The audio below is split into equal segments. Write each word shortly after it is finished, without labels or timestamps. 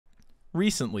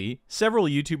Recently, several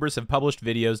YouTubers have published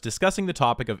videos discussing the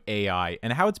topic of AI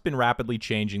and how it's been rapidly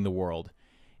changing the world.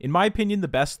 In my opinion, the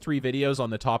best 3 videos on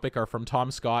the topic are from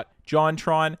Tom Scott,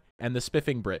 JonTron, and the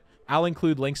Spiffing Brit. I'll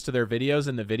include links to their videos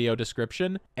in the video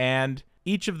description, and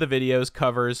each of the videos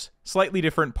covers slightly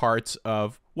different parts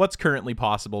of what's currently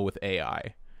possible with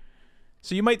AI.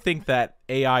 So you might think that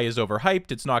AI is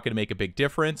overhyped, it's not going to make a big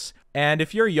difference, and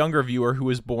if you're a younger viewer who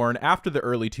was born after the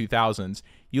early 2000s,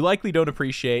 you likely don't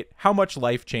appreciate how much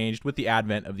life changed with the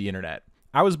advent of the internet.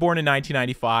 I was born in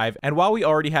 1995, and while we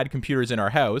already had computers in our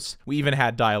house, we even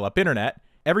had dial-up internet,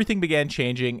 everything began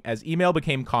changing as email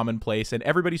became commonplace and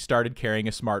everybody started carrying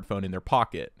a smartphone in their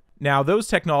pocket. Now, those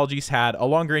technologies had a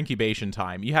longer incubation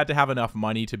time. You had to have enough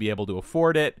money to be able to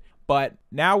afford it, but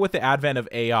now with the advent of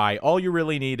AI, all you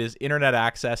really need is internet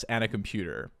access and a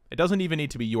computer. It doesn't even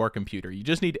need to be your computer. You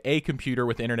just need a computer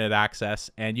with internet access,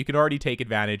 and you can already take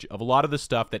advantage of a lot of the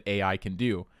stuff that AI can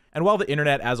do. And while the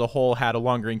internet as a whole had a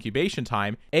longer incubation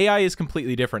time, AI is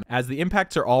completely different, as the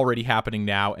impacts are already happening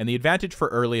now, and the advantage for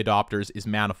early adopters is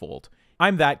manifold.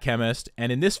 I'm that Chemist,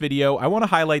 and in this video, I want to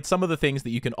highlight some of the things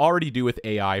that you can already do with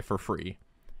AI for free.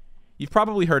 You've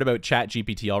probably heard about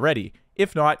ChatGPT already.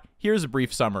 If not, here's a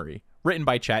brief summary, written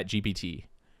by ChatGPT.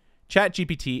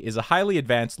 ChatGPT is a highly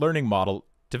advanced learning model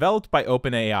developed by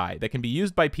OpenAI that can be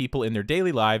used by people in their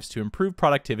daily lives to improve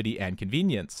productivity and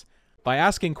convenience. By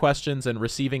asking questions and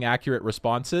receiving accurate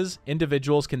responses,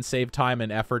 individuals can save time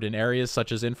and effort in areas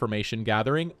such as information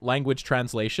gathering, language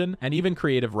translation, and even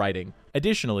creative writing.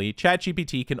 Additionally,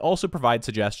 ChatGPT can also provide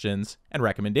suggestions and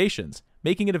recommendations,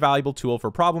 making it a valuable tool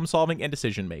for problem solving and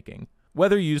decision making.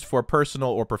 Whether used for personal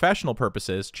or professional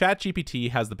purposes, ChatGPT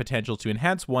has the potential to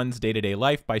enhance one's day-to-day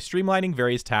life by streamlining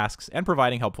various tasks and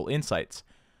providing helpful insights.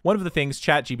 One of the things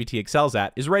ChatGPT excels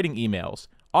at is writing emails.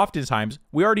 Oftentimes,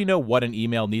 we already know what an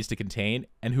email needs to contain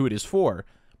and who it is for,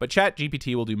 but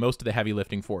ChatGPT will do most of the heavy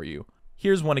lifting for you.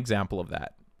 Here's one example of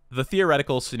that. The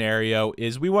theoretical scenario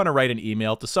is we want to write an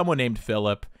email to someone named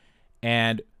Philip,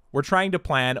 and we're trying to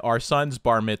plan our son's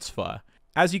bar mitzvah.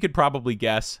 As you could probably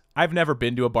guess, I've never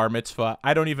been to a bar mitzvah.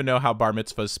 I don't even know how bar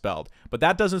mitzvah is spelled, but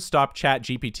that doesn't stop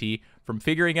ChatGPT from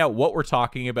figuring out what we're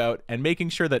talking about and making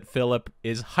sure that Philip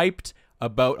is hyped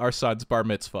about our son's bar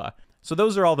mitzvah. So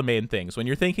those are all the main things. When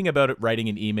you're thinking about writing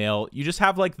an email, you just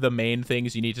have like the main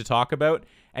things you need to talk about,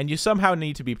 and you somehow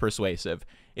need to be persuasive.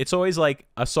 It's always like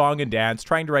a song and dance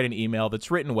trying to write an email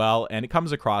that's written well and it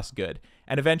comes across good,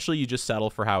 and eventually you just settle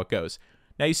for how it goes.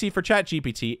 Now you see, for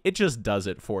ChatGPT, it just does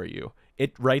it for you.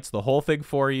 It writes the whole thing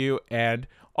for you, and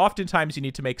oftentimes you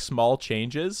need to make small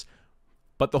changes,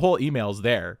 but the whole email's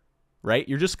there, right?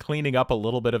 You're just cleaning up a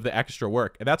little bit of the extra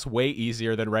work, and that's way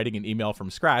easier than writing an email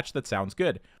from scratch that sounds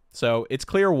good. So it's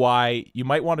clear why you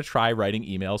might want to try writing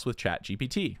emails with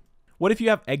ChatGPT. What if you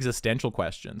have existential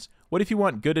questions? What if you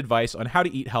want good advice on how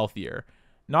to eat healthier?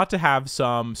 Not to have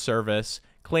some service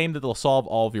claim that they'll solve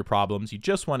all of your problems, you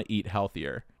just want to eat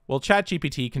healthier. Well,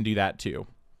 ChatGPT can do that too.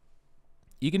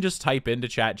 You can just type into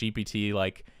ChatGPT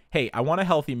like, hey, I want a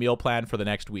healthy meal plan for the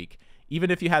next week.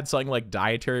 Even if you had something like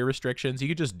dietary restrictions, you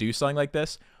could just do something like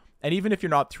this. And even if you're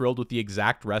not thrilled with the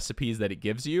exact recipes that it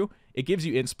gives you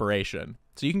inspiration.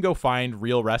 So you can go find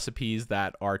real recipes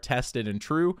that are tested and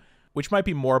true, which might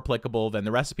be more applicable than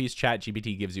the recipes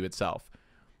ChatGPT gives you itself.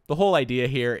 The whole idea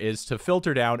here is to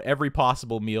filter down every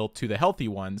possible meal to the healthy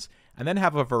ones, and then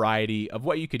have a variety of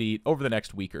what you could eat over the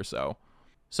next week or so.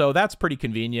 So that's pretty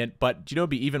convenient, but do you know,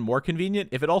 it'd be even more convenient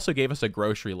if it also gave us a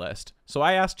grocery list. So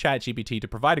I asked ChatGPT to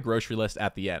provide a grocery list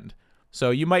at the end.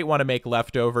 So you might want to make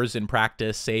leftovers in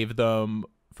practice, save them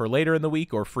for later in the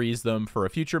week, or freeze them for a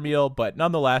future meal, but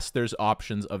nonetheless, there's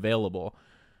options available.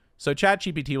 So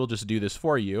ChatGPT will just do this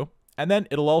for you, and then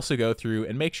it'll also go through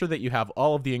and make sure that you have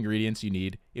all of the ingredients you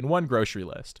need in one grocery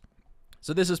list.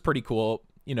 So this is pretty cool,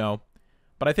 you know,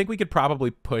 but I think we could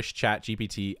probably push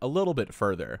ChatGPT a little bit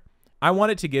further. I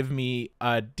want it to give me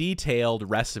a detailed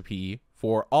recipe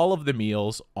for all of the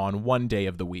meals on one day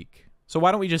of the week. So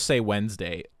why don't we just say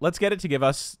Wednesday? Let's get it to give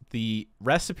us the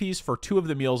recipes for 2 of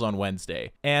the meals on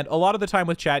Wednesday. And a lot of the time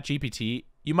with ChatGPT,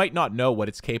 you might not know what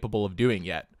it's capable of doing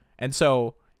yet. And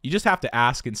so you just have to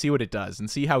ask and see what it does and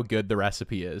see how good the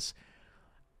recipe is.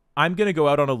 I'm going to go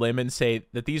out on a limb and say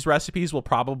that these recipes will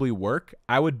probably work.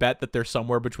 I would bet that they're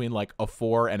somewhere between like a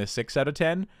 4 and a 6 out of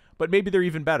 10, but maybe they're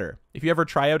even better. If you ever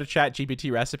try out a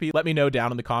ChatGPT recipe, let me know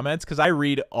down in the comments, because I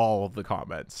read all of the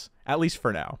comments, at least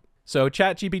for now. So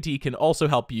ChatGPT can also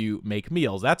help you make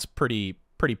meals. That's pretty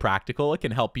practical. It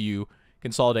can help you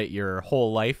consolidate your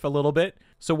whole life a little bit.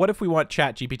 So what if we want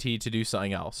ChatGPT to do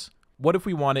something else? What if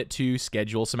we want it to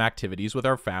schedule some activities with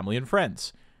our family and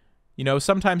friends? You know,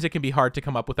 sometimes it can be hard to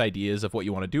come up with ideas of what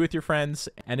you want to do with your friends,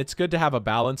 and it's good to have a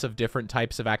balance of different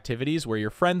types of activities where your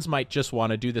friends might just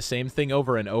want to do the same thing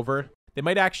over and over. They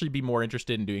might actually be more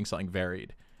interested in doing something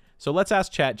varied. So let's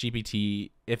ask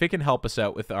ChatGPT if it can help us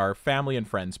out with our family and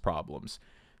friends problems.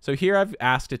 So here I've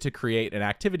asked it to create an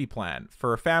activity plan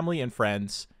for family and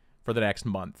friends for the next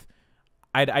month.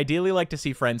 I'd ideally like to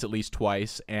see friends at least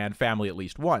twice and family at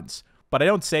least once. But I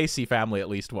don't say see family at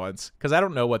least once, because I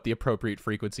don't know what the appropriate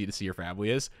frequency to see your family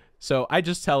is. So I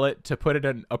just tell it to put in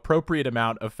an appropriate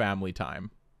amount of family time.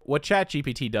 What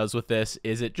ChatGPT does with this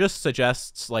is it just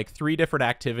suggests like 3 different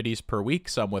activities per week,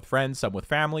 some with friends, some with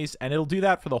families, and it'll do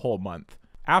that for the whole month.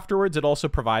 Afterwards, it also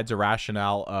provides a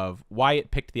rationale of why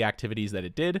it picked the activities that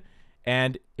it did.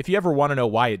 And if you ever want to know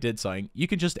why it did something, you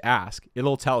can just ask.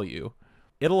 It'll tell you.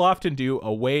 It'll often do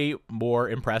a way more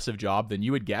impressive job than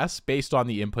you would guess based on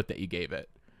the input that you gave it.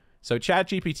 So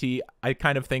ChatGPT, I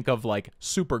kind of think of like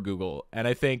super Google, and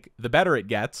I think the better it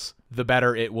gets, the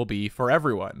better it will be for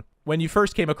everyone. When you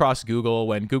first came across Google,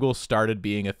 when Google started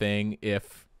being a thing,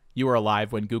 if you were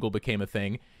alive when Google became a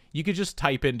thing, you could just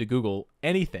type into Google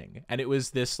anything, and it was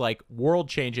this like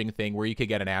world-changing thing where you could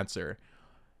get an answer.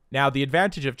 Now, the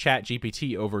advantage of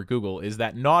ChatGPT over Google is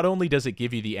that not only does it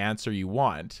give you the answer you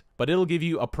want, but it'll give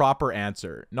you a proper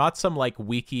answer, not some like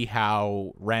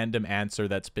WikiHow random answer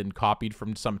that's been copied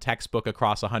from some textbook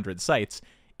across 100 sites.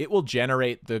 It will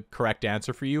generate the correct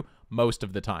answer for you most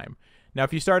of the time. Now,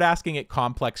 if you start asking it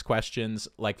complex questions,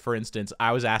 like for instance,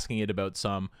 I was asking it about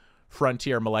some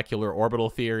frontier molecular orbital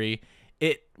theory,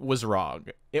 it was wrong.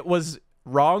 It was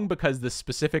wrong because the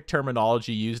specific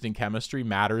terminology used in chemistry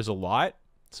matters a lot,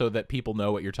 so that people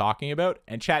know what you're talking about,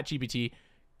 and ChatGPT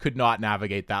could not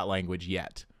navigate that language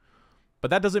yet. But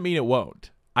that doesn't mean it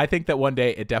won't. I think that one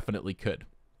day it definitely could.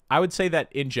 I would say that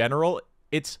in general,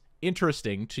 it's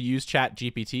interesting to use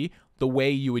ChatGPT the way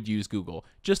you would use Google.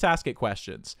 Just ask it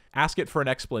questions. Ask it for an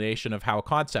explanation of how a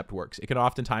concept works. It can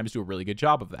oftentimes do a really good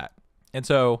job of that. And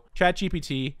so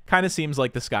ChatGPT kind of seems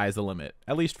like the sky's the limit,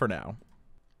 at least for now.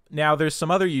 Now, there's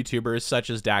some other YouTubers, such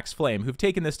as Dax Flame, who've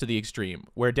taken this to the extreme,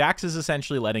 where Dax is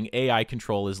essentially letting AI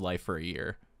control his life for a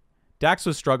year. Dax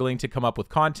was struggling to come up with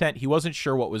content, he wasn't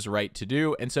sure what was right to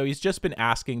do, and so he's just been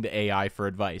asking the AI for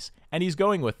advice, and he's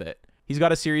going with it. He's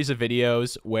got a series of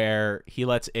videos where he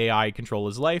lets AI control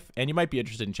his life, and you might be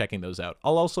interested in checking those out.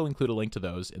 I'll also include a link to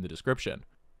those in the description.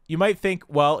 You might think,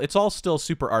 well, it's all still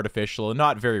super artificial and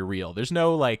not very real. There's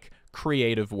no, like,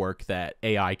 creative work that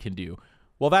AI can do.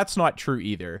 Well, that's not true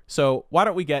either. So why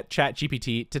don't we get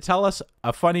ChatGPT to tell us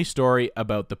a funny story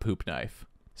about the poop knife?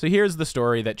 So here's the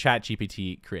story that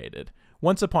ChatGPT created.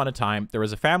 Once upon a time, there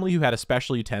was a family who had a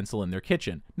special utensil in their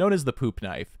kitchen, known as the poop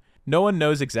knife. No one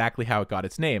knows exactly how it got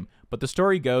its name, but the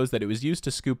story goes that it was used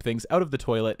to scoop things out of the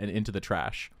toilet and into the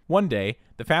trash. One day,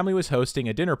 the family was hosting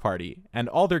a dinner party, and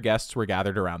all their guests were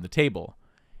gathered around the table.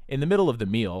 In the middle of the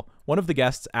meal, one of the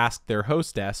guests asked their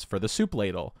hostess for the soup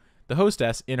ladle. The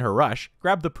hostess, in her rush,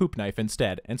 grabbed the poop knife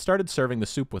instead and started serving the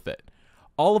soup with it.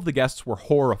 All of the guests were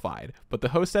horrified, but the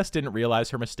hostess didn't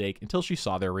realize her mistake until she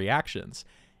saw their reactions.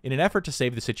 In an effort to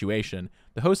save the situation,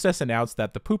 the hostess announced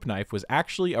that the poop knife was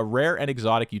actually a rare and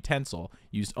exotic utensil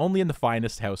used only in the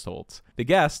finest households. The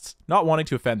guests, not wanting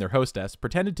to offend their hostess,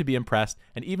 pretended to be impressed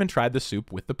and even tried the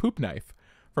soup with the poop knife.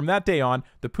 From that day on,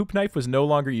 the poop knife was no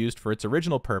longer used for its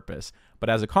original purpose, but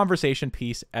as a conversation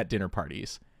piece at dinner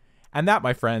parties. And that,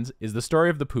 my friends, is the story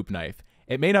of the poop knife.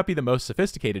 It may not be the most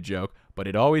sophisticated joke, but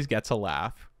it always gets a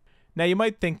laugh. Now, you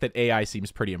might think that AI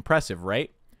seems pretty impressive,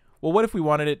 right? Well, what if we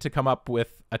wanted it to come up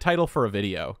with a title for a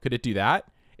video? Could it do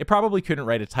that? It probably couldn't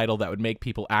write a title that would make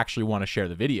people actually want to share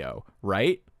the video,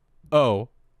 right? Oh,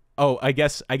 I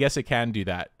guess it can do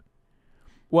that.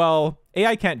 Well,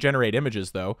 AI can't generate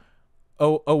images, though.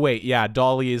 Oh, wait, yeah,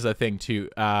 DALL-E is a thing, too.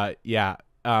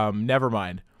 Never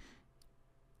mind.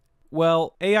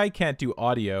 Well, AI can't do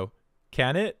audio,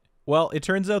 can it? Well, it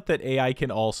turns out that AI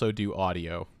can also do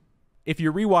audio. If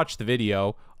you rewatch the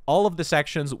video, all of the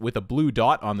sections with a blue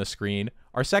dot on the screen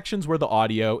are sections where the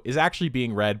audio is actually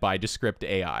being read by Descript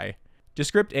AI.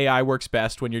 Descript AI works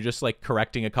best when you're just like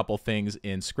correcting a couple things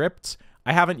in scripts.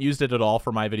 I haven't used it at all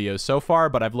for my videos so far,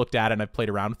 but I've looked at it and I've played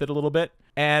around with it a little bit.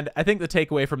 And I think the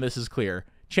takeaway from this is clear.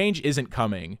 Change isn't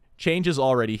coming. Change is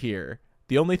already here.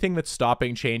 The only thing that's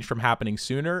stopping change from happening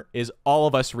sooner is all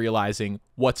of us realizing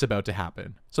what's about to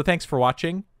happen. So thanks for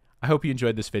watching. I hope you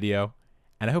enjoyed this video,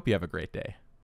 and I hope you have a great day.